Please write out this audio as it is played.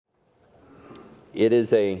It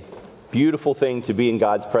is a beautiful thing to be in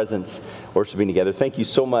God's presence, worshiping together. Thank you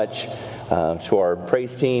so much to our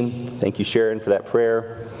praise team. Thank you, Sharon, for that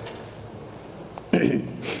prayer. I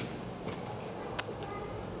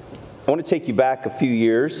want to take you back a few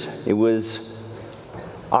years. It was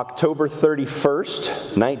October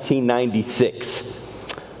 31st, 1996.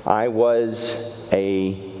 I was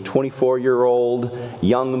a 24-year-old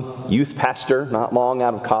young youth pastor, not long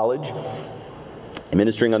out of college,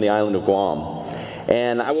 ministering on the island of Guam.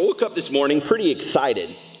 And I woke up this morning pretty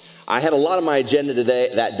excited. I had a lot on my agenda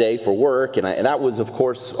that day for work, and that was, of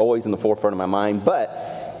course, always in the forefront of my mind.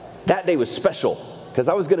 But that day was special because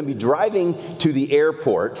I was going to be driving to the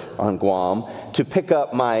airport on Guam to pick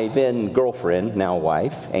up my then girlfriend, now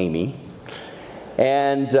wife, Amy.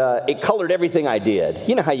 And it colored everything I did.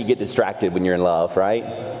 You know how you get distracted when you're in love, right?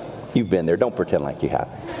 You've been there. Don't pretend like you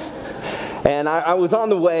haven't. And I was on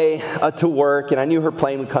the way to work, and I knew her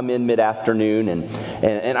plane would come in mid-afternoon,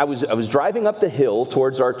 and I was driving up the hill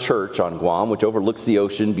towards our church on Guam, which overlooks the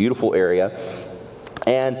ocean, beautiful area.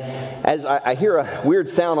 And as I hear a weird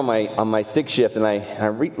sound on my stick shift, and I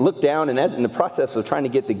look down, and as in the process of trying to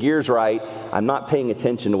get the gears right, I'm not paying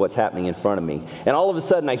attention to what's happening in front of me. And all of a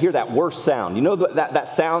sudden, I hear that worst sound. You know that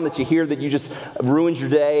sound that you hear that you just ruins your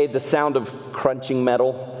day, the sound of crunching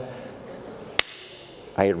metal?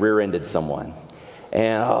 I had rear-ended someone.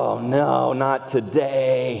 And oh no, not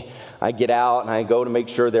today. I get out and I go to make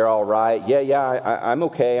sure they're all right. I'm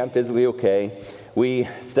okay. I'm physically okay. We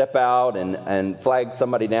step out and flag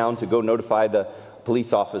somebody down to go notify the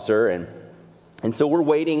police officer. And so we're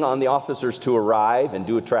waiting on the officers to arrive and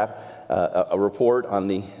do a report on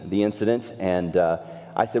the incident. And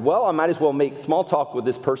I said, well, I might as well make small talk with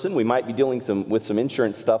this person. We might be dealing with some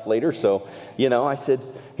insurance stuff later. So, I said,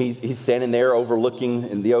 he's standing there overlooking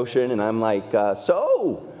in the ocean. And I'm like, what's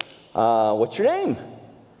your name?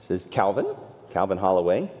 He says, Calvin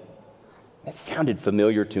Holloway. That sounded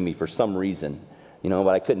familiar to me for some reason, but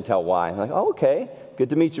I couldn't tell why. I'm like, oh, okay. Good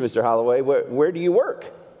to meet you, Mr. Holloway. Where do you work?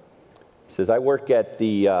 He says, I work at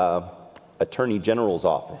the Attorney General's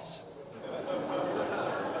office.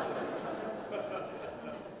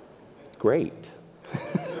 Great.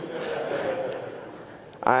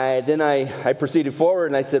 I proceeded forward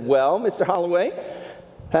and I said, well, Mr. Holloway,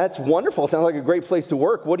 that's wonderful. Sounds like a great place to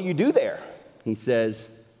work. What do you do there? He says,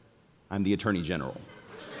 I'm the Attorney General.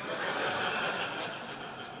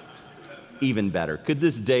 Even better. Could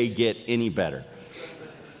this day get any better?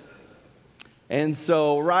 And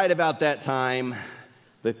so right about that time,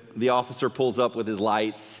 the officer pulls up with his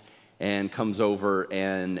lights and comes over,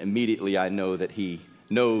 and immediately I know that he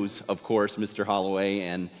knows, of course, Mr. Holloway,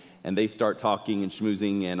 and they start talking and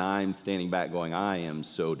schmoozing, and I'm standing back going, I am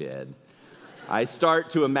so dead. I start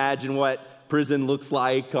to imagine what prison looks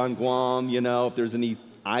like on Guam, if there's any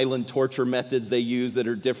island torture methods they use that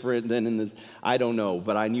are different than in this, I don't know,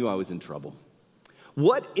 but I knew I was in trouble.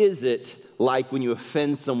 What is it like when you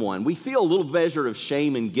offend someone? We feel a little measure of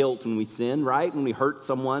shame and guilt when we sin, right? When we hurt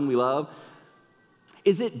someone we love.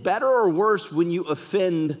 Is it better or worse when you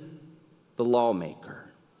offend the lawmaker,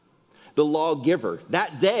 the lawgiver?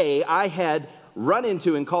 That day, I had run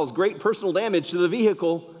into and caused great personal damage to the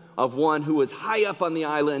vehicle of one who was high up on the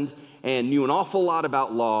island and knew an awful lot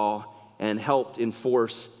about law and helped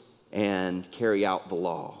enforce and carry out the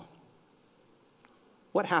law.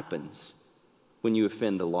 What happens when you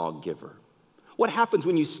offend the lawgiver? What happens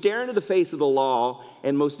when you stare into the face of the law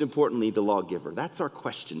and, most importantly, the lawgiver? That's our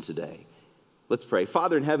question today. Let's pray.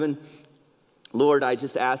 Father in heaven, Lord, I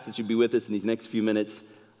just ask that you be with us in these next few minutes.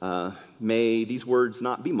 May these words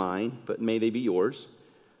not be mine, but may they be yours.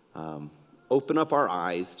 Open up our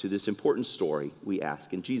eyes to this important story, we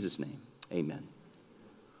ask in Jesus' name. Amen.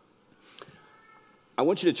 I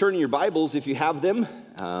want you to turn in your Bibles, if you have them,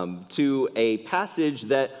 to a passage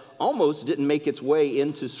that almost didn't make its way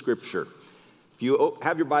into Scripture. If you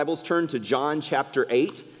have your Bibles, turn to John chapter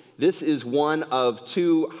 8. This is one of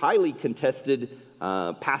two highly contested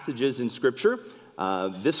passages in Scripture.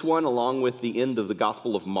 This one, along with the end of the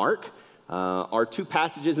Gospel of Mark, are two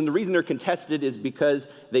passages. And the reason they're contested is because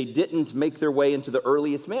they didn't make their way into the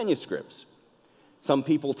earliest manuscripts. Some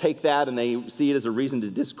people take that and they see it as a reason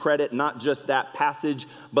to discredit not just that passage,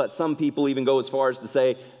 but some people even go as far as to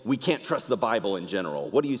say, we can't trust the Bible in general.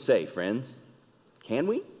 What do you say, friends? Can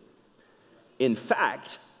we? In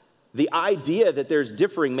fact, the idea that there's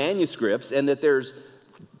differing manuscripts and that there's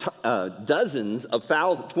dozens of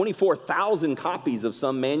 24,000 copies of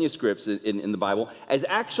some manuscripts in the Bible is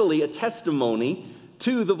actually a testimony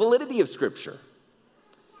to the validity of Scripture.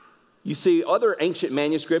 You see, other ancient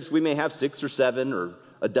manuscripts, we may have 6 or 7 or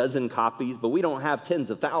a dozen copies, but we don't have tens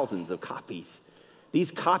of thousands of copies.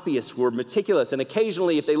 These copyists were meticulous, and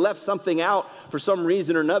occasionally if they left something out for some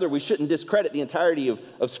reason or another, we shouldn't discredit the entirety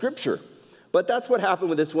of Scripture. But that's what happened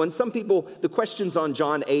with this one. Some people, the questions on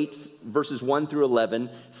John 8, verses 1 through 11,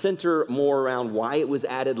 center more around why it was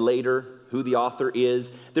added later, who the author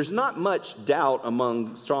is. There's not much doubt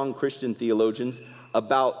among strong Christian theologians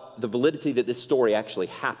about the validity that this story actually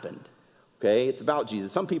happened. Okay, it's about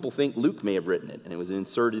Jesus. Some people think Luke may have written it, and it was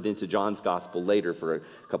inserted into John's gospel later for a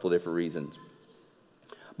couple of different reasons.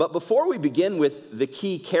 But before we begin with the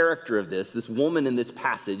key character of this woman in this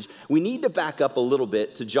passage, we need to back up a little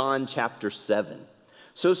bit to John chapter 7.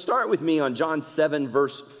 So start with me on John 7,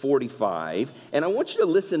 verse 45, and I want you to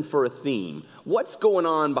listen for a theme. What's going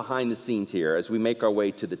on behind the scenes here as we make our way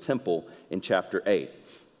to the temple in chapter 8?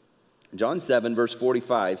 John 7, verse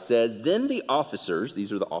 45 says, "Then the officers,"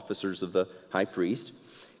 these are the officers of the high priest,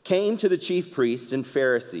 "came to the chief priests and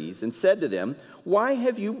Pharisees and said to them, 'Why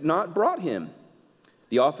have you not brought him?'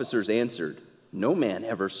 The officers answered, 'No man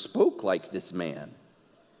ever spoke like this man.'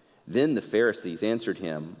 Then the Pharisees answered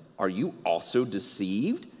him, 'Are you also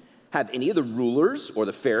deceived? Have any of the rulers or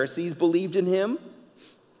the Pharisees believed in him?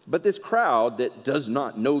 But this crowd that does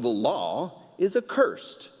not know the law is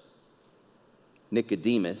accursed.'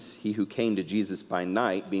 Nicodemus, he who came to Jesus by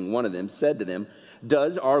night, being one of them, said to them,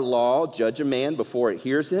 'Does our law judge a man before it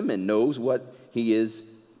hears him and knows what he is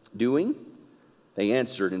doing?' They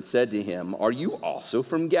answered and said to him, 'Are you also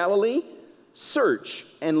from Galilee? Search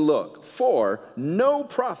and look, for no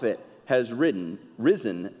prophet has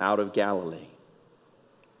risen out of Galilee.'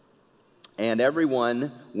 And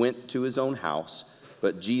everyone went to his own house,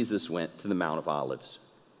 but Jesus went to the Mount of Olives."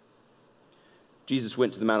 Jesus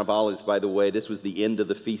went to the Mount of Olives, by the way. This was the end of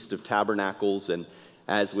the Feast of Tabernacles, and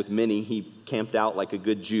as with many, he camped out like a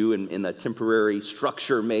good Jew in a temporary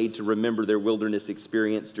structure made to remember their wilderness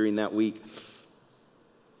experience during that week.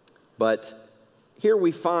 But here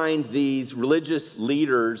we find these religious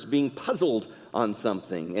leaders being puzzled on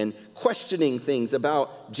something and questioning things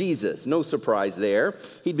about Jesus. No surprise there.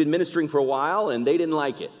 He'd been ministering for a while, and they didn't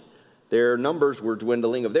like it. Their numbers were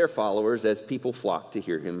dwindling of their followers as people flocked to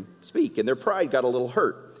hear him speak, and their pride got a little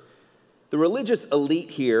hurt. The religious elite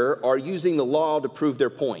here are using the law to prove their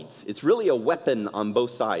points. It's really a weapon on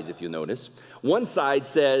both sides, if you notice. One side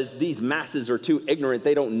says these masses are too ignorant.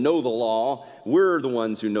 They don't know the law. We're the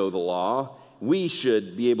ones who know the law. We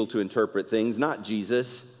should be able to interpret things, not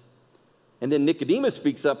Jesus. And then Nicodemus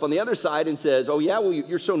speaks up on the other side and says, "Oh yeah, well,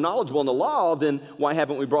 you're so knowledgeable in the law, then why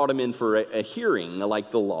haven't we brought him in for a hearing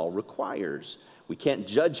like the law requires? We can't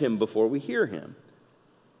judge him before we hear him."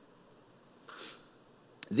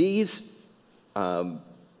 These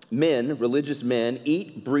men, religious men,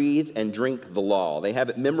 eat, breathe, and drink the law. They have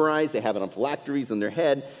it memorized. They have it on phylacteries in their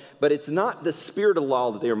head. But it's not the spirit of the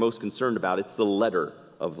law that they are most concerned about. It's the letter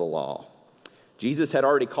of the law. Jesus had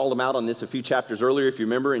already called them out on this a few chapters earlier. If you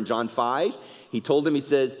remember in John 5, he told them, he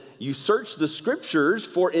says, "You search the scriptures,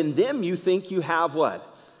 for in them you think you have" what?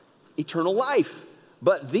 "Eternal life.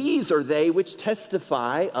 But these are they which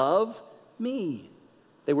testify of me."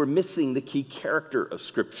 They were missing the key character of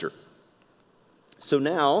Scripture. So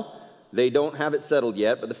now, they don't have it settled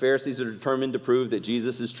yet, but the Pharisees are determined to prove that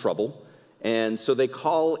Jesus is trouble. And so they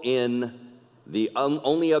call in the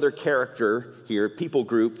only other character here, people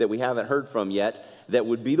group that we haven't heard from yet, that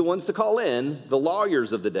would be the ones to call in, the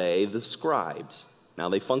lawyers of the day, the scribes. Now,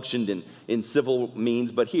 they functioned in civil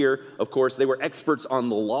means, but here, of course, they were experts on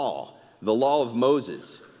the law of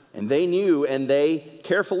Moses. And they knew and they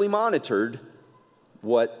carefully monitored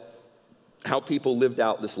how people lived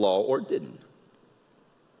out this law or didn't.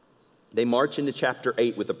 They march into chapter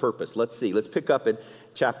 8 with a purpose. Let's see. Let's pick up at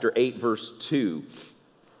chapter 8, verse 2.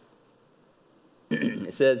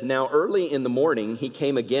 It says, "Now early in the morning he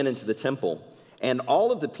came again into the temple, and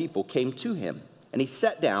all of the people came to him, and he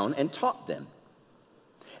sat down and taught them.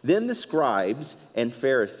 Then the scribes and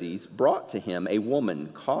Pharisees brought to him a woman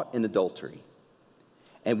caught in adultery.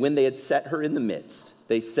 And when they had set her in the midst,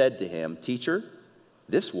 they said to him, 'Teacher,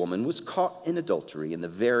 this woman was caught in adultery in the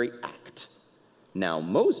very act. Now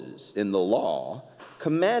Moses in the law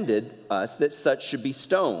commanded us that such should be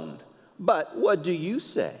stoned. But what do you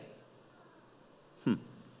say?'"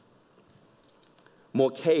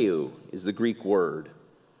 Molkeu is the Greek word.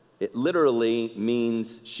 It literally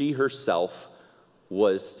means she herself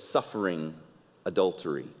was suffering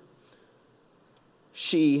adultery.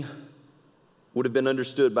 She would have been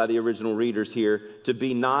understood by the original readers here to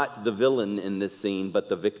be not the villain in this scene, but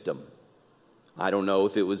the victim. I don't know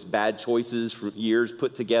if it was bad choices for years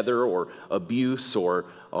put together, or abuse, or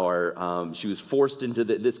she was forced into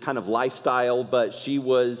this kind of lifestyle, but she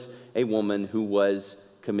was a woman who was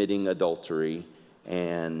committing adultery.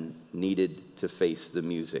 and needed to face the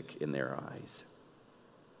music in their eyes.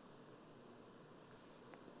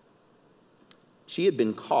 She had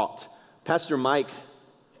been caught. Pastor Mike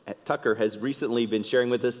Tucker has recently been sharing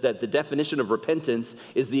with us that the definition of repentance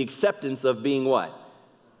is the acceptance of being what?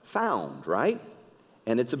 Found, right?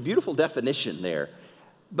 And it's a beautiful definition there.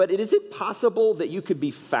 But is it possible that you could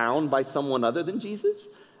be found by someone other than Jesus?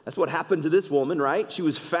 That's what happened to this woman, right? She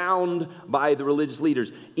was found by the religious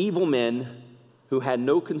leaders, evil men who had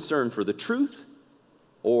no concern for the truth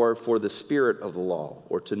or for the spirit of the law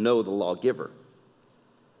or to know the lawgiver.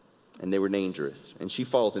 And they were dangerous. And she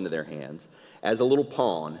falls into their hands. As a little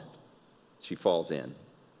pawn, she falls in.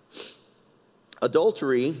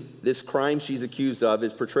 Adultery, this crime she's accused of,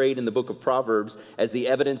 is portrayed in the book of Proverbs as the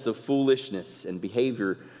evidence of foolishness and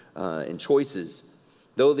behavior and choices.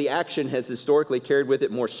 Though the action has historically carried with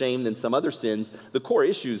it more shame than some other sins, the core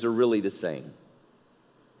issues are really the same.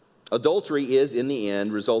 Adultery is, in the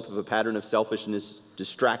end, a result of a pattern of selfishness,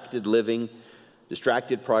 distracted living,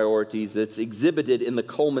 distracted priorities that's exhibited in the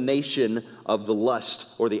culmination of the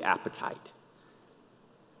lust or the appetite.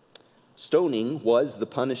 Stoning was the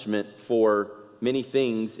punishment for many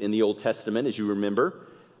things in the Old Testament, as you remember.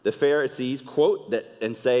 The Pharisees quote that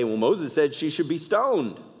and say, well, Moses said she should be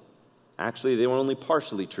stoned. Actually, they were only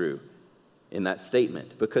partially true in that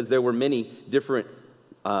statement because there were many different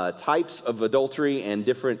types of adultery and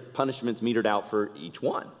different punishments meted out for each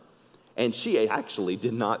one. And she actually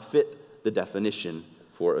did not fit the definition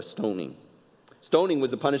for a stoning. Stoning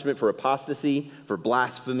was a punishment for apostasy, for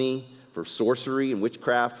blasphemy, for sorcery and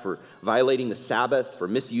witchcraft, for violating the Sabbath, for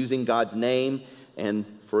misusing God's name, and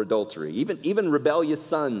for adultery. Even rebellious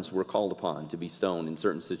sons were called upon to be stoned in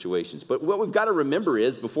certain situations. But what we've got to remember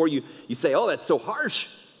is, before you say, oh, that's so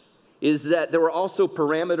harsh, is that there were also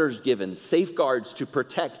parameters given, safeguards to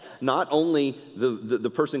protect not only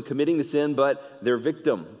the person committing the sin, but their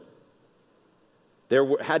victim.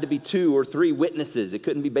 There had to be 2 or 3 witnesses. It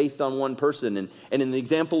couldn't be based on one person. And in the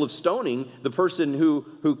example of stoning, the person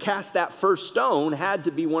who cast that first stone had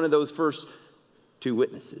to be one of those first 2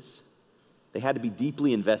 witnesses. They had to be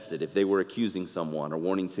deeply invested if they were accusing someone or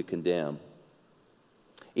wanting to condemn.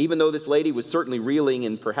 Even though this lady was certainly reeling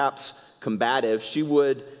and perhaps combative, she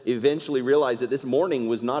would eventually realize that this mourning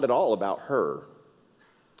was not at all about her.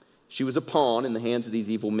 She was a pawn in the hands of these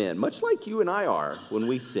evil men, much like you and I are when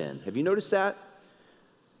we sin. Have you noticed that?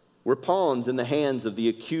 We're pawns in the hands of the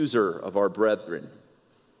accuser of our brethren,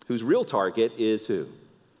 whose real target is who?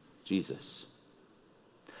 Jesus.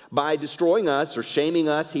 By destroying us or shaming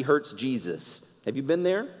us, he hurts Jesus. Have you been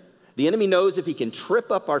there? The enemy knows if he can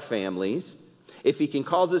trip up our families, if he can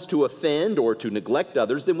cause us to offend or to neglect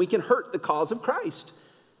others, then we can hurt the cause of Christ.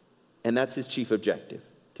 And that's his chief objective,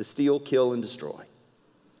 to steal, kill, and destroy.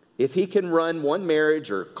 If he can ruin one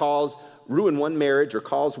marriage or cause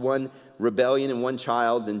one rebellion in one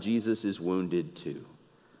child, then Jesus is wounded too.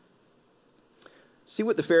 See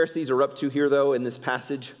what the Pharisees are up to here, though, in this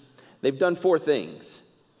passage? They've done 4 things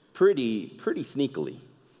pretty sneakily.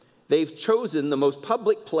 They've chosen the most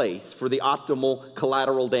public place for the optimal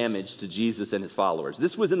collateral damage to Jesus and his followers.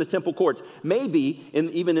 This was in the temple courts, maybe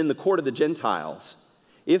even in the court of the Gentiles.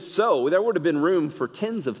 If so, there would have been room for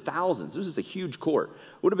tens of thousands. This is a huge court.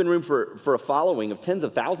 Would have been room for a following of tens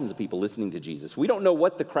of thousands of people listening to Jesus. We don't know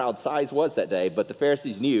what the crowd size was that day, but the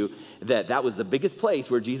Pharisees knew that that was the biggest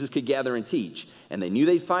place where Jesus could gather and teach. And they knew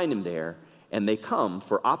they'd find him there, and they come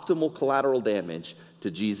for optimal collateral damage to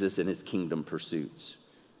Jesus and his kingdom pursuits.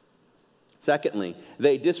 Secondly,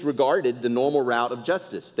 they disregarded the normal route of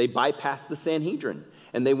justice. They bypassed the Sanhedrin,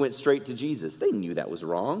 and they went straight to Jesus. They knew that was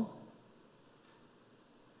wrong.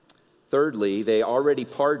 Thirdly, they already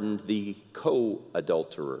pardoned the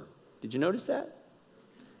co-adulterer. Did you notice that?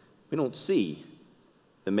 We don't see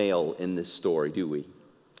the male in this story, do we?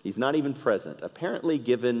 He's not even present, apparently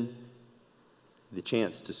given the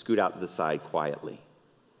chance to scoot out to the side quietly.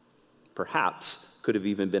 Perhaps could have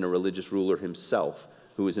even been a religious ruler himself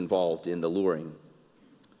who was involved in the luring.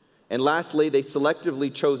 And lastly, they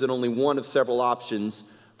selectively chosen only one of several options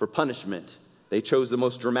for punishment. They chose the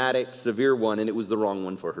most dramatic, severe one, and it was the wrong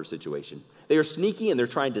one for her situation. They are sneaky, and they're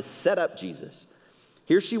trying to set up Jesus.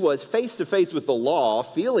 Here she was, face to face with the law,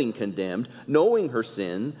 feeling condemned, knowing her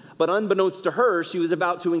sin, but unbeknownst to her, she was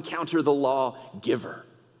about to encounter the lawgiver.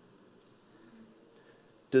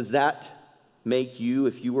 Does that make you,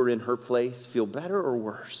 if you were in her place, feel better or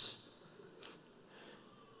worse?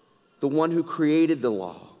 The one who created the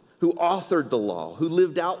law, who authored the law, who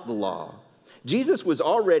lived out the law. Jesus was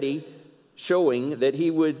already showing that he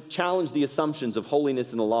would challenge the assumptions of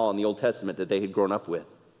holiness in the law in the Old Testament that they had grown up with,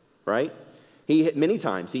 right? Many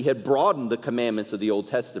times he had broadened the commandments of the Old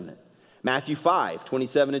Testament. Matthew 5,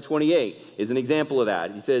 27 and 28 is an example of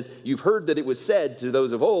that. He says, you've heard that it was said to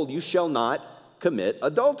those of old, you shall not commit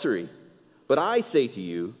adultery. But I say to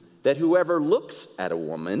you that whoever looks at a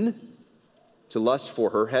woman to lust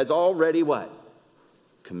for her has already what?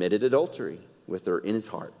 Committed adultery with her in his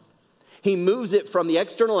heart. He moves it from the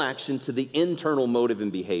external action to the internal motive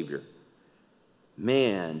and behavior.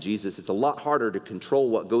 Man, Jesus, it's a lot harder to control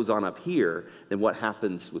what goes on up here than what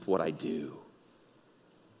happens with what I do.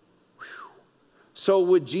 So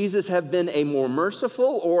would Jesus have been a more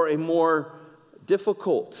merciful or a more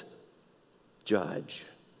difficult judge?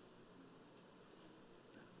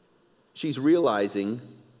 She's realizing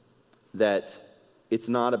that it's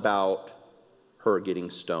not about her getting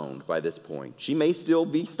stoned by this point. She may still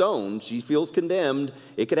be stoned. She feels condemned.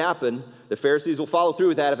 It could happen. The Pharisees will follow through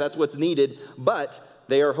with that if that's what's needed. But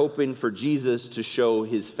they are hoping for Jesus to show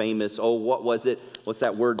his famous, what was it? What's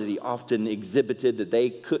that word that he often exhibited that they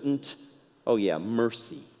couldn't? Oh yeah,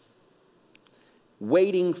 mercy.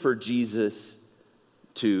 Waiting for Jesus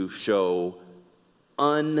to show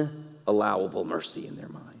unallowable mercy in their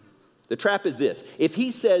mind. The trap is this. If he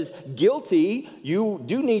says, guilty, you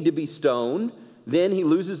do need to be stoned, then he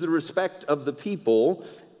loses the respect of the people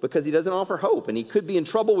because he doesn't offer hope. And he could be in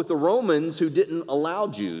trouble with the Romans who didn't allow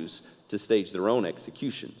Jews to stage their own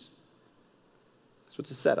executions. So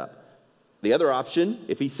it's a setup. The other option,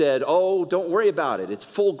 if he said, don't worry about it. It's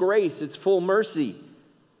full grace. It's full mercy.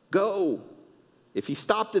 Go. If he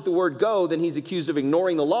stopped at the word go, then he's accused of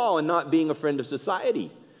ignoring the law and not being a friend of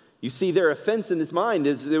society. You see their offense in his mind.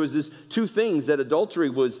 There was this two things that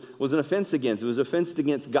adultery was an offense against. It was offense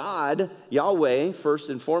against God, Yahweh, first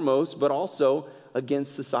and foremost, but also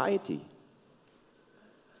against society.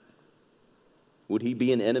 Would he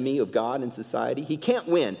be an enemy of God and society? He can't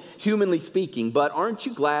win, humanly speaking, but aren't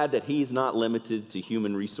you glad that he's not limited to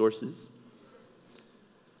human resources?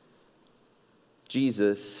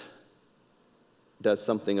 Jesus does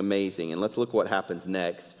something amazing, and let's look what happens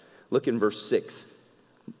next. Look in verse 6.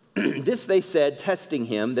 This they said, testing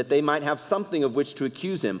him, that they might have something of which to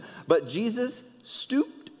accuse him. But Jesus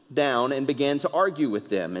stooped down and began to argue with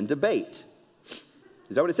them and debate.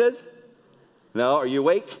 Is that what it says? No, are you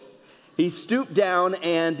awake? He stooped down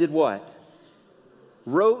and did what?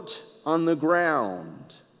 Wrote on the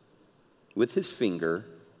ground with his finger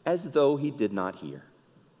as though he did not hear.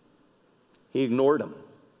 He ignored him.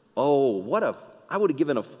 I would have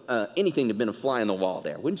given anything to have been a fly on the wall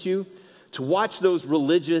there, wouldn't you? To watch those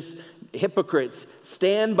religious hypocrites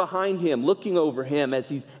stand behind him, looking over him as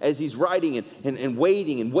he's writing and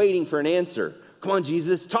waiting for an answer. Come on,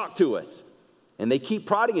 Jesus, talk to us. And they keep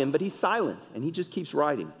prodding him, but he's silent, and he just keeps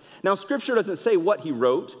writing. Now, Scripture doesn't say what he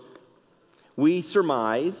wrote. We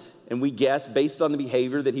surmise and we guess based on the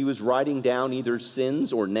behavior that he was writing down either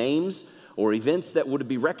sins or names or events that would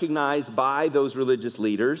be recognized by those religious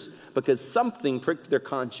leaders because something pricked their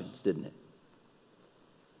conscience, didn't it?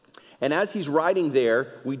 And as he's writing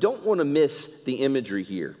there, we don't want to miss the imagery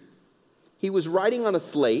here. He was writing on a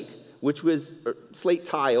slate, which was slate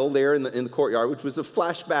tile there in the courtyard, which was a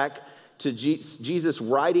flashback to Jesus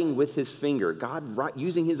writing with his finger, God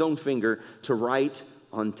using his own finger to write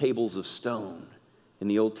on tables of stone in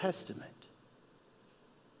the Old Testament.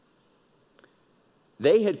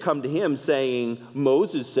 They had come to him saying,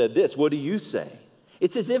 Moses said this, what do you say?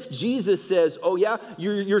 It's as if Jesus says, oh yeah,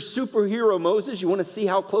 you're superhero Moses. You want to see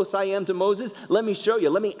how close I am to Moses? Let me show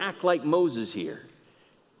you. Let me act like Moses here.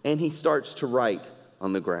 And he starts to write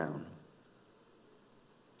on the ground.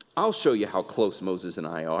 I'll show you how close Moses and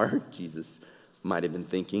I are, Jesus might have been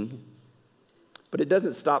thinking. But it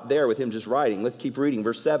doesn't stop there with him just writing. Let's keep reading.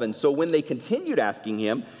 Verse 7. So when they continued asking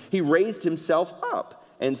him, he raised himself up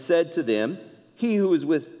and said to them, he who is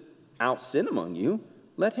without sin among you,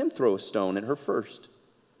 let him throw a stone at her first.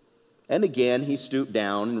 And again he stooped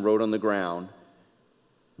down and wrote on the ground.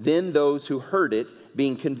 Then those who heard it,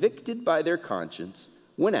 being convicted by their conscience,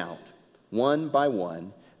 went out, one by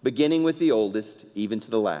one, beginning with the oldest, even to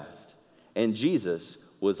the last. And Jesus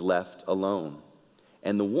was left alone,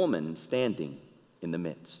 and the woman standing in the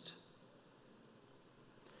midst.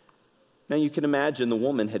 Now you can imagine the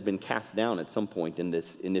woman had been cast down at some point in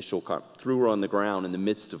this initial, threw her on the ground in the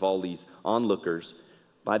midst of all these onlookers.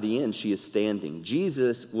 By the end, she is standing.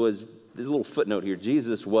 Jesus was, there's a little footnote here,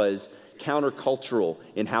 Jesus was countercultural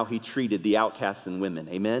in how he treated the outcasts and women.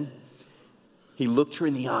 Amen? He looked her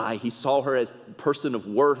in the eye. He saw her as a person of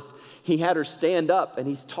worth. He had her stand up, and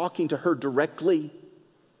he's talking to her directly.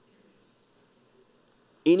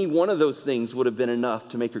 Any one of those things would have been enough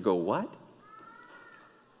to make her go, what?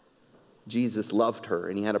 Jesus loved her,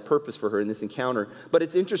 and he had a purpose for her in this encounter. But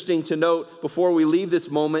it's interesting to note before we leave this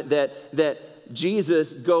moment that that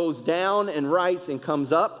Jesus goes down and writes and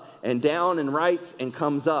comes up, and down and writes and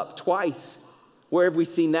comes up twice. Where have we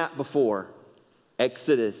seen that before?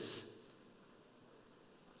 Exodus.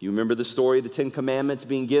 You remember the story of the 10 Commandments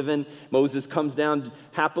being given? Moses comes down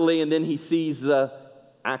happily, and then he sees the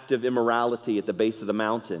act of immorality at the base of the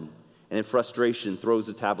mountain. And in frustration, throws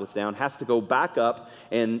the tablets down, has to go back up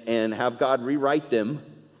and have God rewrite them.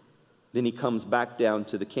 Then he comes back down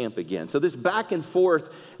to the camp again. So this back and forth,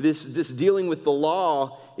 this dealing with the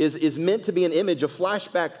law is meant to be an image, a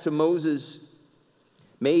flashback to Moses.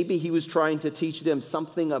 Maybe he was trying to teach them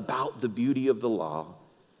something about the beauty of the law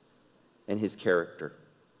and his character.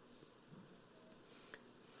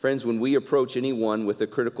 Friends, when we approach anyone with a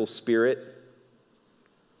critical spirit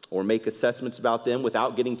or make assessments about them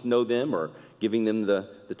without getting to know them or giving them the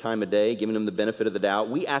time of day, giving them the benefit of the doubt,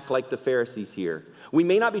 we act like the Pharisees here. We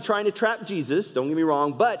may not be trying to trap Jesus, don't get me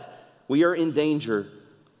wrong, but we are in danger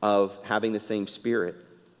of having the same spirit.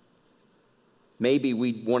 Maybe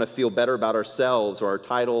we want to feel better about ourselves or our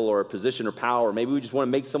title or our position or power. Maybe we just want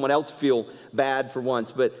to make someone else feel bad for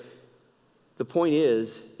once. But the point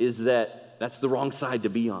is that that's the wrong side to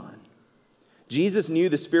be on. Jesus knew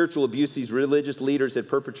the spiritual abuse these religious leaders had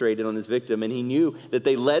perpetrated on his victim, and he knew that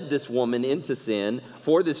they led this woman into sin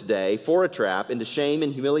for this day, for a trap, into shame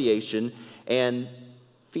and humiliation and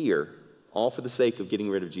fear, all for the sake of getting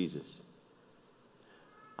rid of Jesus.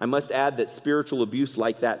 I must add that spiritual abuse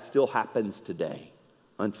like that still happens today,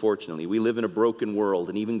 unfortunately. We live in a broken world,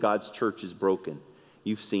 and even God's church is broken.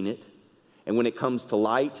 You've seen it. And when it comes to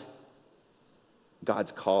light,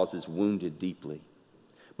 God's cause is wounded deeply.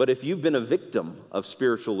 But if you've been a victim of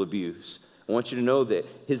spiritual abuse, I want you to know that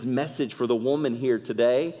his message for the woman here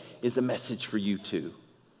today is a message for you too.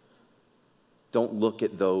 Don't look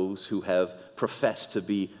at those who have professed to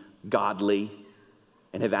be godly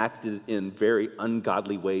and have acted in very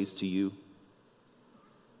ungodly ways to you.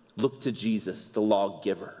 Look to Jesus, the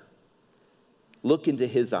lawgiver. Look into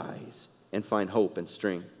his eyes and find hope and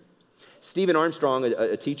strength. Stephen Armstrong,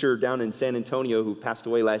 a teacher down in San Antonio who passed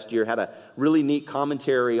away last year, had a really neat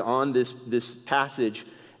commentary on this passage.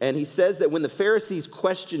 And he says that when the Pharisees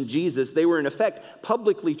questioned Jesus, they were in effect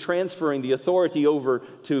publicly transferring the authority over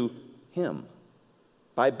to him.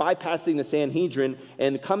 By bypassing the Sanhedrin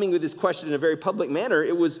and coming with this question in a very public manner,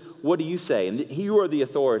 it was, what do you say? And you are the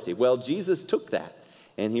authority. Well, Jesus took that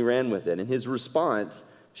and he ran with it. And his response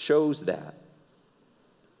shows that.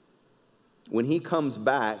 When he comes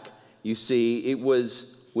back, you see, it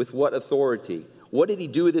was with what authority? What did he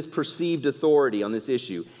do with his perceived authority on this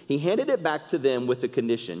issue? He handed it back to them with a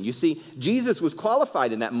condition. You see, Jesus was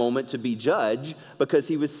qualified in that moment to be judge because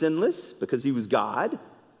he was sinless, because he was God.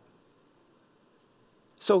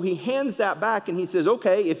 So he hands that back and he says,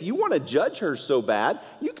 okay, if you want to judge her so bad,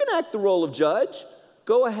 you can act the role of judge.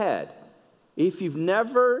 Go ahead. If you've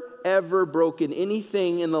never, ever broken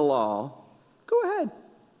anything in the law, go ahead.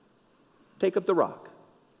 Take up the rock.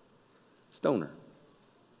 Stone her.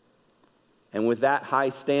 And with that high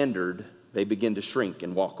standard, they begin to shrink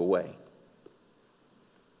and walk away.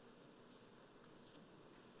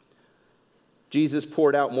 Jesus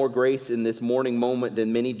poured out more grace in this morning moment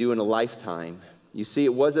than many do in a lifetime. You see,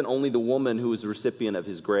 it wasn't only the woman who was the recipient of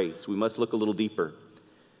his grace. We must look a little deeper.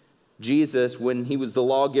 Jesus, when he was the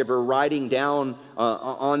lawgiver, riding down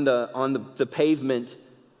on the pavement,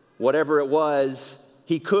 whatever it was,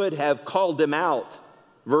 he could have called them out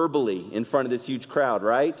verbally in front of this huge crowd,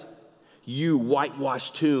 right? You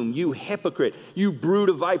whitewashed tomb, you hypocrite, you brood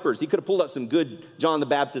of vipers. He could have pulled up some good John the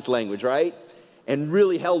Baptist language, right? And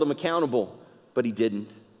really held them accountable, but he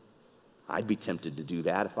didn't. I'd be tempted to do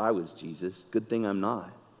that if I was Jesus. Good thing I'm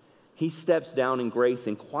not. He steps down in grace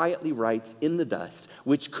and quietly writes in the dust,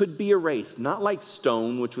 which could be erased, not like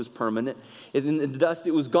stone, which was permanent. In the dust,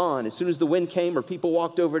 it was gone. As soon as the wind came or people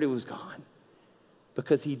walked over it, it was gone.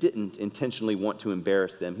 Because he didn't intentionally want to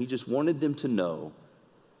embarrass them. He just wanted them to know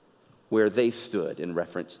where they stood in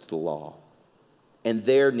reference to the law and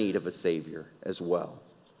their need of a Savior as well.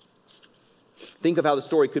 Think of how the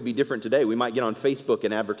story could be different today. We might get on Facebook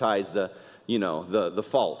and advertise the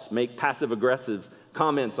fault, make passive-aggressive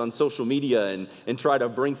comments on social media and try to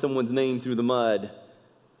bring someone's name through the mud.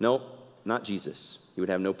 Nope, not Jesus. He would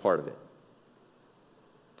have no part of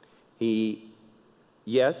it.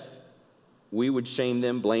 Yes, we would shame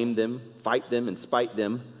them, blame them, fight them, and spite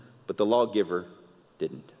them, but the lawgiver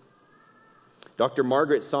didn't. Dr.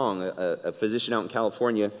 Margaret Song, a physician out in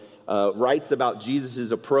California, writes about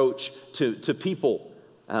Jesus' approach to people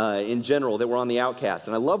in general that were on the outcast.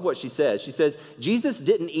 And I love what she says. She says, Jesus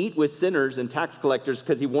didn't eat with sinners and tax collectors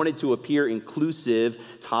because he wanted to appear inclusive,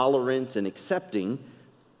 tolerant, and accepting.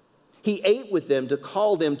 He ate with them to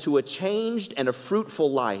call them to a changed and a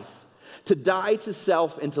fruitful life, to die to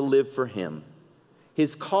self and to live for him.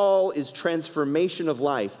 His call is transformation of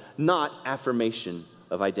life, not affirmation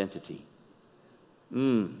of identity.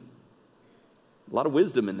 A lot of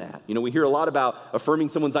wisdom in that. You know, we hear a lot about affirming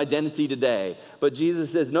someone's identity today, but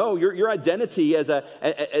Jesus says, no, your identity as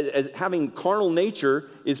having carnal nature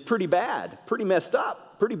is pretty bad, pretty messed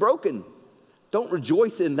up, pretty broken. Don't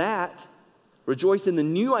rejoice in that. Rejoice in the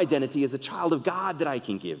new identity as a child of God that I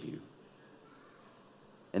can give you.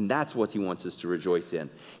 And that's what he wants us to rejoice in.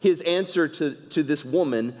 His answer to this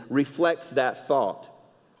woman reflects that thought.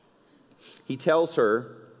 He tells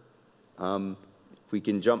her, if we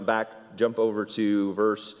can jump over to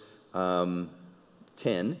verse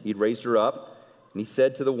 10. He'd raised her up, and he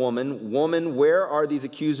said to the woman, "Woman, where are these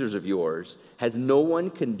accusers of yours? Has no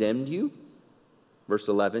one condemned you?" Verse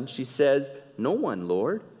 11, she says, "No one,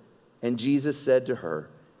 Lord." And Jesus said to her,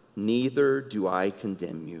 "Neither do I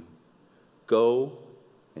condemn you. Go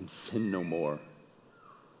and sin no more."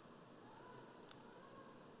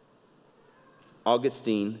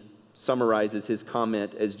 Augustine summarizes his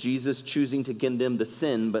comment as Jesus choosing to condemn the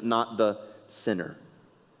sin, but not the sinner.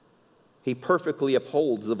 He perfectly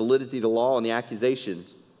upholds the validity of the law and the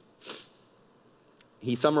accusations.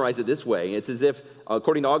 He summarized it this way. It's as if,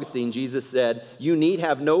 according to Augustine, Jesus said, "You need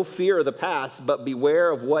have no fear of the past, but beware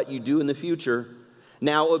of what you do in the future.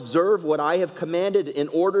 Now observe what I have commanded in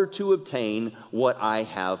order to obtain what I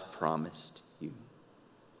have promised you."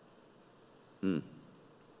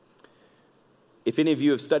 If any of you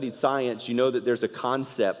have studied science, you know that there's a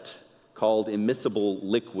concept called immiscible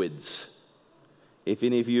liquids. If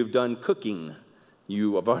any of you have done cooking,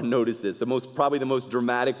 you have noticed this. Probably the most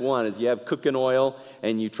dramatic one is you have cooking oil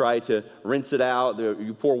and you try to rinse it out.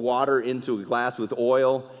 You pour water into a glass with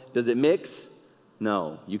oil. Does it mix?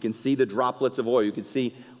 No. You can see the droplets of oil. You can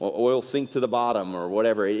see oil sink to the bottom or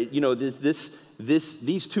whatever.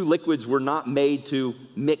 These two liquids were not made to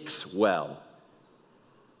mix well.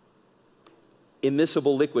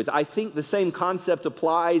 Immiscible liquids. I think the same concept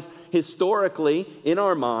applies historically in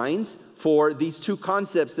our minds for these two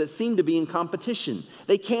concepts that seem to be in competition.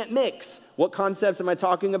 They can't mix. What concepts am I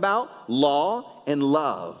talking about? Law and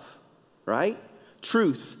love, right?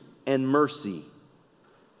 Truth and mercy.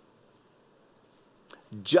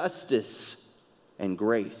 Justice and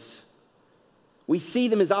grace. We see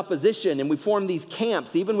them as opposition, and we form these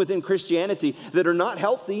camps, even within Christianity, that are not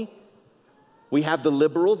healthy. We have the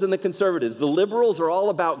liberals and the conservatives. The liberals are all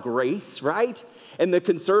about grace, right? And the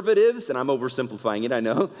conservatives, and I'm oversimplifying it, I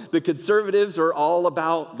know, the conservatives are all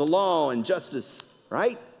about the law and justice,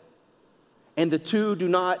 right? And the two do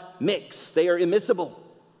not mix. They are immiscible.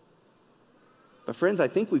 But friends, I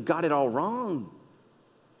think we've got it all wrong.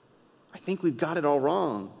 I think we've got it all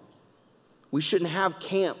wrong. We shouldn't have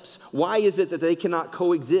camps. Why is it that they cannot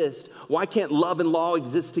coexist? Why can't love and law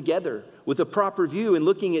exist together? With a proper view and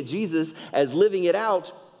looking at Jesus as living it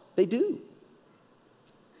out, they do.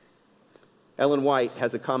 Ellen White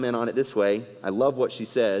has a comment on it this way. I love what she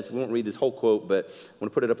says. We won't read this whole quote, but I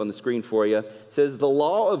want to put it up on the screen for you. It says, "The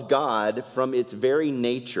law of God from its very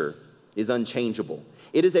nature is unchangeable.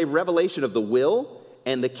 It is a revelation of the will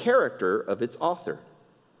and the character of its author."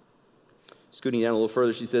 Scooting down a little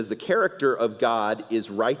further, she says, "The character of God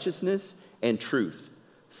is righteousness and truth.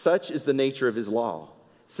 Such is the nature of his law.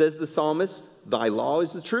 Says the psalmist, 'Thy law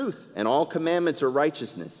is the truth, and all commandments are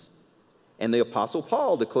righteousness.' And the Apostle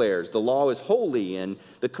Paul declares, 'The law is holy, and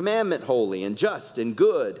the commandment holy, and just, and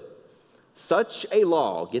good.' Such a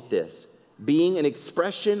law," get this, "being an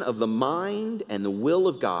expression of the mind and the will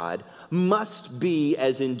of God, must be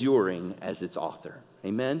as enduring as its author."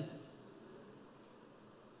 Amen?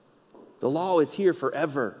 The law is here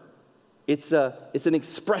forever. It's an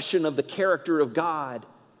expression of the character of God.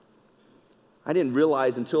 I didn't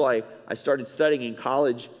realize until I started studying in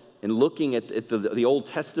college and looking at the Old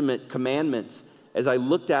Testament commandments. As I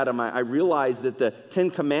looked at them, I realized that the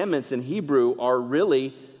 10 Commandments in Hebrew are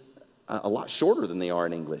really a lot shorter than they are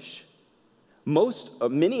in English.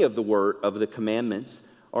 Many of the commandments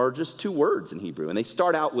are just 2 words in Hebrew, and they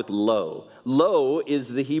start out with lo. Lo is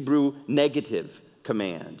the Hebrew negative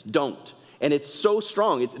command, don't. And it's so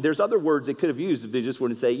strong. There's other words they could have used if they just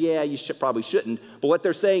wouldn't say, yeah, you probably shouldn't. But what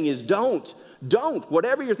they're saying is don't.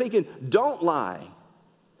 Whatever you're thinking, don't lie.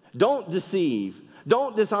 Don't deceive.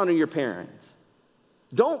 Don't dishonor your parents.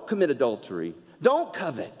 Don't commit adultery. Don't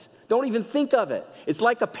covet. Don't even think of it. It's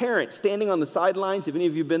like a parent standing on the sidelines. If any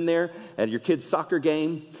of you have been there at your kid's soccer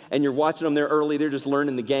game and you're watching them there early, they're just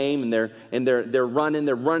learning the game and they're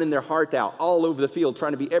running their heart out all over the field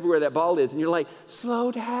trying to be everywhere that ball is. And you're like,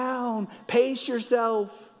 slow down, pace yourself.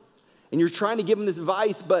 And you're trying to give them this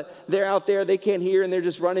advice, but they're out there, they can't hear, and they're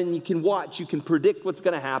just running. And you can watch, you can predict what's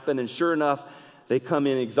going to happen. And sure enough, they come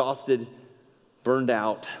in exhausted, burned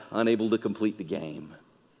out, unable to complete the game.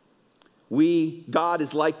 God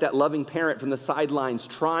is like that loving parent from the sidelines,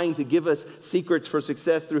 trying to give us secrets for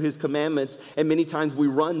success through his commandments. And many times we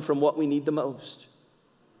run from what we need the most.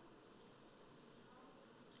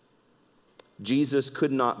 Jesus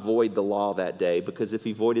could not void the law that day, because if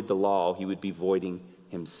he voided the law, he would be voiding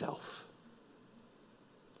himself.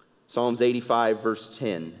 Psalms 85, verse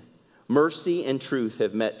 10. Mercy and truth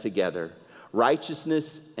have met together.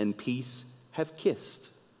 Righteousness and peace have kissed.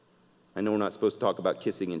 I know we're not supposed to talk about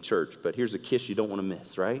kissing in church, but here's a kiss you don't want to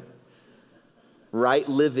miss, right? Right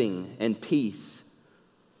living and peace.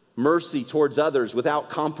 Mercy towards others without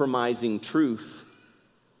compromising truth.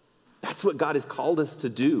 That's what God has called us to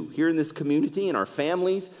do here in this community, in our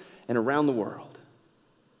families, and around the world.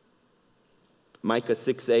 Micah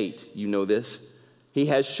 6:8, you know this. He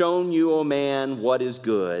has shown you, O man, what is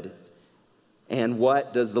good, and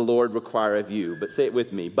what does the Lord require of you? But say it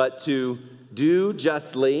with me. But to do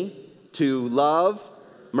justly, to love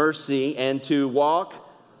mercy, and to walk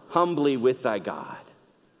humbly with thy God.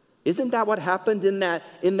 Isn't that what happened in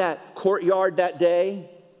that courtyard that day?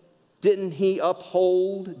 Didn't he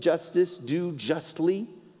uphold justice, do justly?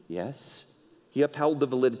 Yes. He upheld the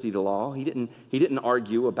validity of the law. He didn't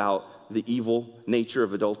argue about the evil nature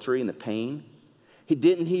of adultery and the pain.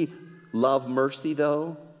 Didn't he love mercy,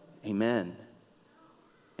 though? Amen.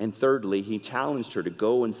 And thirdly, he challenged her to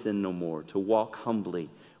go and sin no more, to walk humbly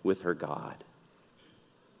with her God.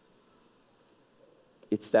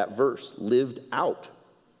 It's that verse, lived out.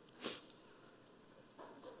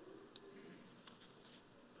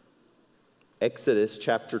 Exodus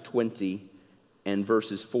chapter 20 and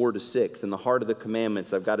verses 4 to 6. In the heart of the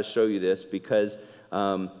commandments, I've got to show you this because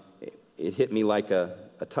it hit me like a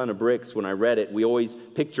ton of bricks when I read it.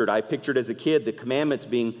 I pictured as a kid the commandments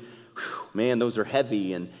being, man, those are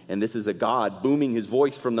heavy, and this is a God booming his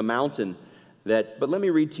voice from the mountain. But let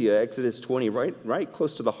me read to you Exodus 20, right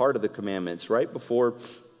close to the heart of the commandments, right before,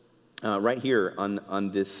 right here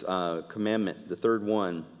on this commandment, the third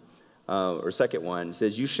one, or second one. It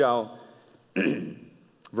says, you shall,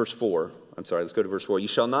 verse 4, I'm sorry, let's go to verse 4. You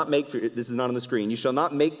shall not make, this is not on the screen, you shall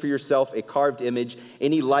not make for yourself a carved image,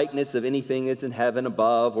 any likeness of anything that's in heaven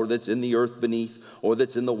above, or that's in the earth beneath, or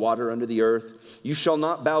that's in the water under the earth. You shall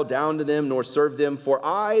not bow down to them, nor serve them, for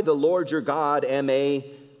I, the Lord your God, am a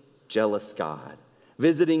jealous God,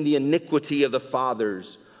 visiting the iniquity of the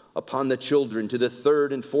fathers upon the children to the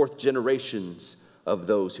third and fourth generations of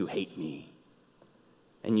those who hate me.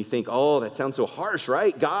 And you think, oh, that sounds so harsh,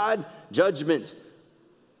 right? God, judgment.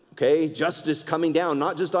 Okay, justice coming down,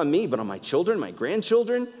 not just on me, but on my children, my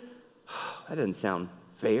grandchildren. That doesn't sound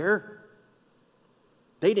fair.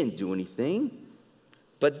 They didn't do anything.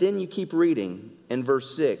 But then you keep reading in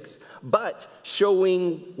verse 6. But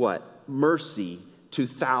showing what? Mercy to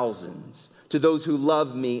thousands, to those who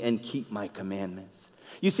love me and keep my commandments.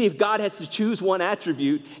 You see, if God has to choose one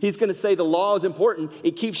attribute, he's going to say the law is important.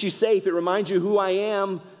 It keeps you safe. It reminds you who I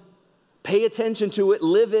am. Pay attention to it.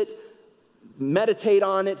 Live it. Meditate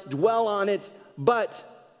on it. Dwell on it.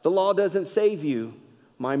 But the law doesn't save you.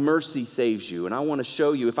 My mercy saves you. And I want to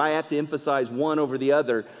show you, if I have to emphasize one over the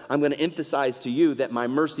other, I'm going to emphasize to you that my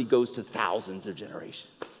mercy goes to thousands of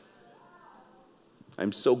generations.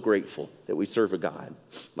 I'm so grateful that we serve a God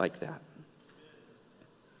like that.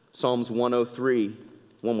 Psalms 103,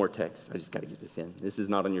 one more text. I just got to get this in. This is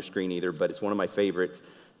not on your screen either, but it's one of my favorites.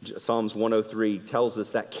 Psalms 103 tells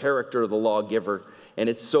us that character of the lawgiver, and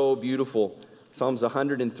it's so beautiful. Psalms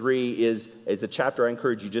 103 is a chapter I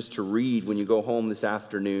encourage you just to read when you go home this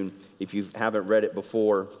afternoon if you haven't read it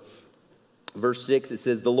before. Verse 6, it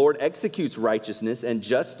says, the Lord executes righteousness and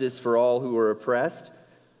justice for all who are oppressed.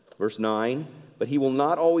 Verse 9, but he will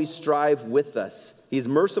not always strive with us. He is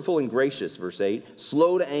merciful and gracious, verse 8,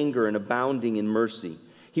 slow to anger and abounding in mercy.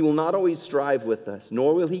 He will not always strive with us,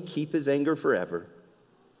 nor will he keep his anger forever.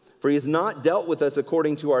 For he has not dealt with us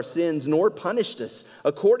according to our sins, nor punished us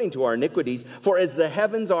according to our iniquities. For as the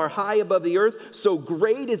heavens are high above the earth, so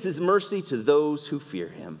great is his mercy to those who fear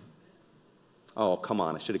him. Oh, come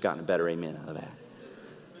on, I should have gotten a better amen out of that.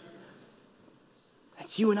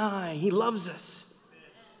 That's you and I. He loves us.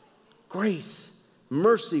 Grace.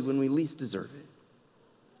 Mercy when we least deserve it.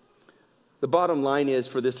 The bottom line is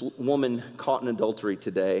for this woman caught in adultery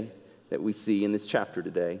today that we see in this chapter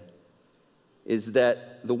today is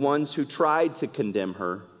that the ones who tried to condemn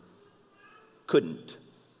her couldn't.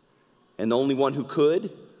 And the only one who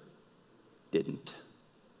could didn't.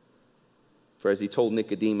 For as he told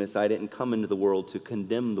Nicodemus, I didn't come into the world to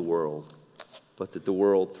condemn the world, but that the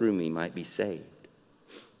world through me might be saved.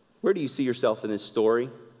 Where do you see yourself in this story?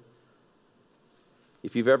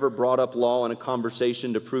 If you've ever brought up law in a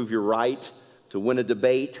conversation to prove you're right, to win a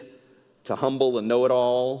debate, to humble a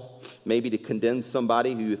know-it-all, maybe to condemn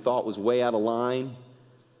somebody who you thought was way out of line,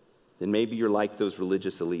 then maybe you're like those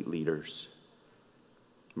religious elite leaders.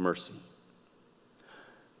 Mercy.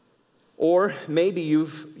 Or maybe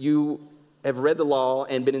you have read the law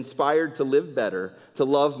and been inspired to live better, to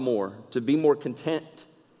love more, to be more content,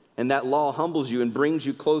 and that law humbles you and brings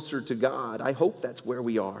you closer to God. I hope that's where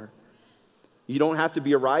we are. You don't have to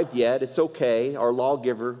be arrived yet. It's okay. Our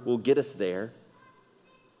lawgiver will get us there.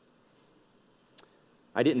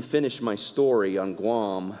 I didn't finish my story on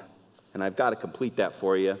Guam, and I've got to complete that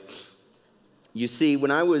for you. You see, when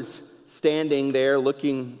I was standing there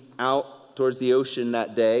looking out towards the ocean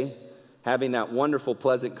that day, having that wonderful,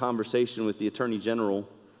 pleasant conversation with the Attorney General,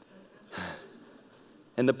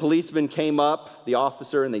 and the policeman came up, the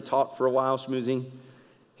officer, and they talked for a while, schmoozing.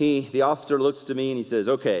 The officer looks to me and he says,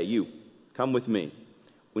 "Okay, you, come with me."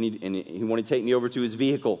 And he wanted to take me over to his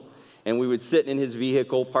vehicle. And we would sit in his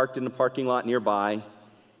vehicle, parked in the parking lot nearby,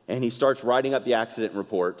 and he starts writing up the accident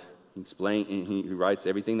report. He writes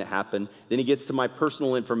everything that happened. Then he gets to my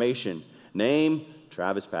personal information. Name,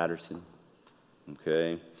 Travis Patterson.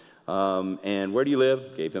 Okay. And where do you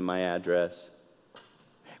live? Gave him my address.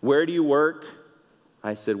 Where do you work?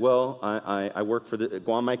 I said, well, I work for the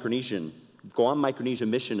Guam Micronesia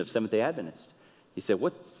Mission of Seventh-day Adventist. He said,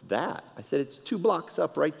 what's that? I said, it's 2 blocks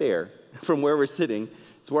up right there from where we're sitting.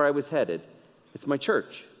 It's where I was headed. It's my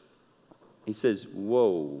church. He says,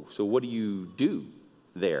 whoa, so what do you do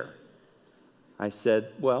there? I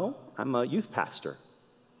said, well, I'm a youth pastor.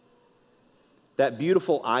 That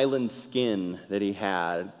beautiful island skin that he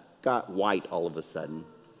had got white all of a sudden,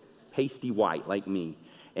 pasty white like me.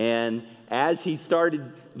 And as he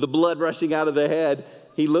started, the blood rushing out of the head,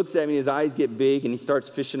 he looks at me, his eyes get big, and he starts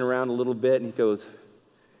fishing around a little bit, and he goes,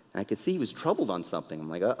 and I could see he was troubled on something. I'm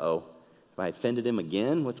like, uh-oh, have I offended him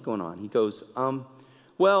again? What's going on? He goes,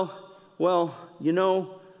 well, you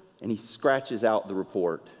know, and he scratches out the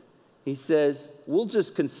report. He says, we'll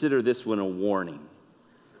just consider this one a warning.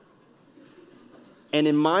 And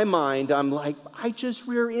in my mind, I'm like, I just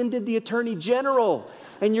rear-ended the Attorney General,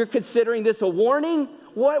 and you're considering this a warning?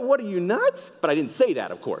 What are you, nuts? But I didn't say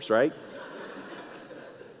that, of course, right?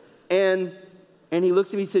 And he looks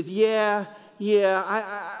at me and says, yeah,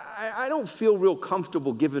 I don't feel real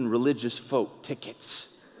comfortable giving religious folk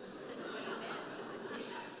tickets.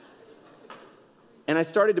 And I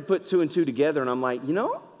started to put 2 and 2 together, and I'm like, you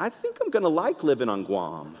know, I think I'm going to like living on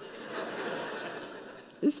Guam.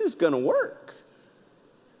 This is going to work.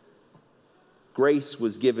 Grace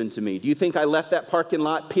was given to me. Do you think I left that parking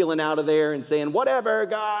lot peeling out of there and saying, whatever,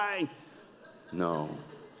 guy? No.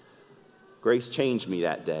 Grace changed me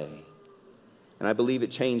that day. And I believe it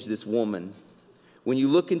changed this woman. When you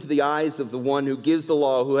look into the eyes of the one who gives the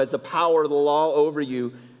law, who has the power of the law over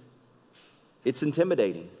you, it's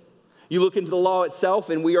intimidating. You look into the law itself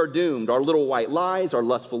and we are doomed. Our little white lies, our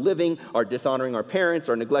lustful living, our dishonoring our parents,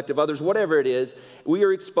 our neglect of others, whatever it is, we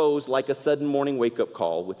are exposed like a sudden morning wake-up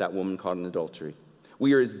call with that woman caught in adultery.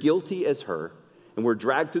 We are as guilty as her, and we're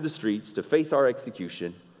dragged through the streets to face our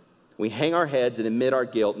execution. We hang our heads and admit our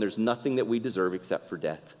guilt, and there's nothing that we deserve except for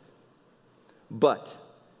death. But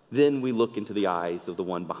then we look into the eyes of the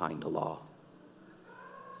one behind the law.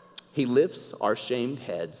 He lifts our shamed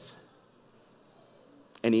heads,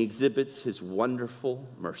 and he exhibits his wonderful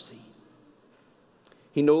mercy.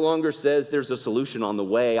 He no longer says there's a solution on the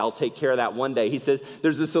way. I'll take care of that one day. He says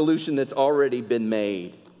there's a solution that's already been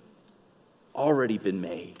made. Already been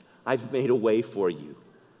made. I've made a way for you.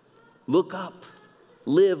 Look up.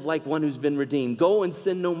 Live like one who's been redeemed. Go and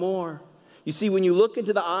sin no more. You see, when you look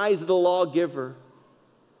into the eyes of the lawgiver,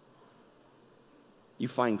 you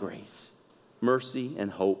find grace, mercy,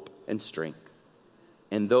 and hope and strength.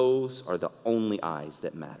 And those are the only eyes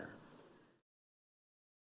that matter.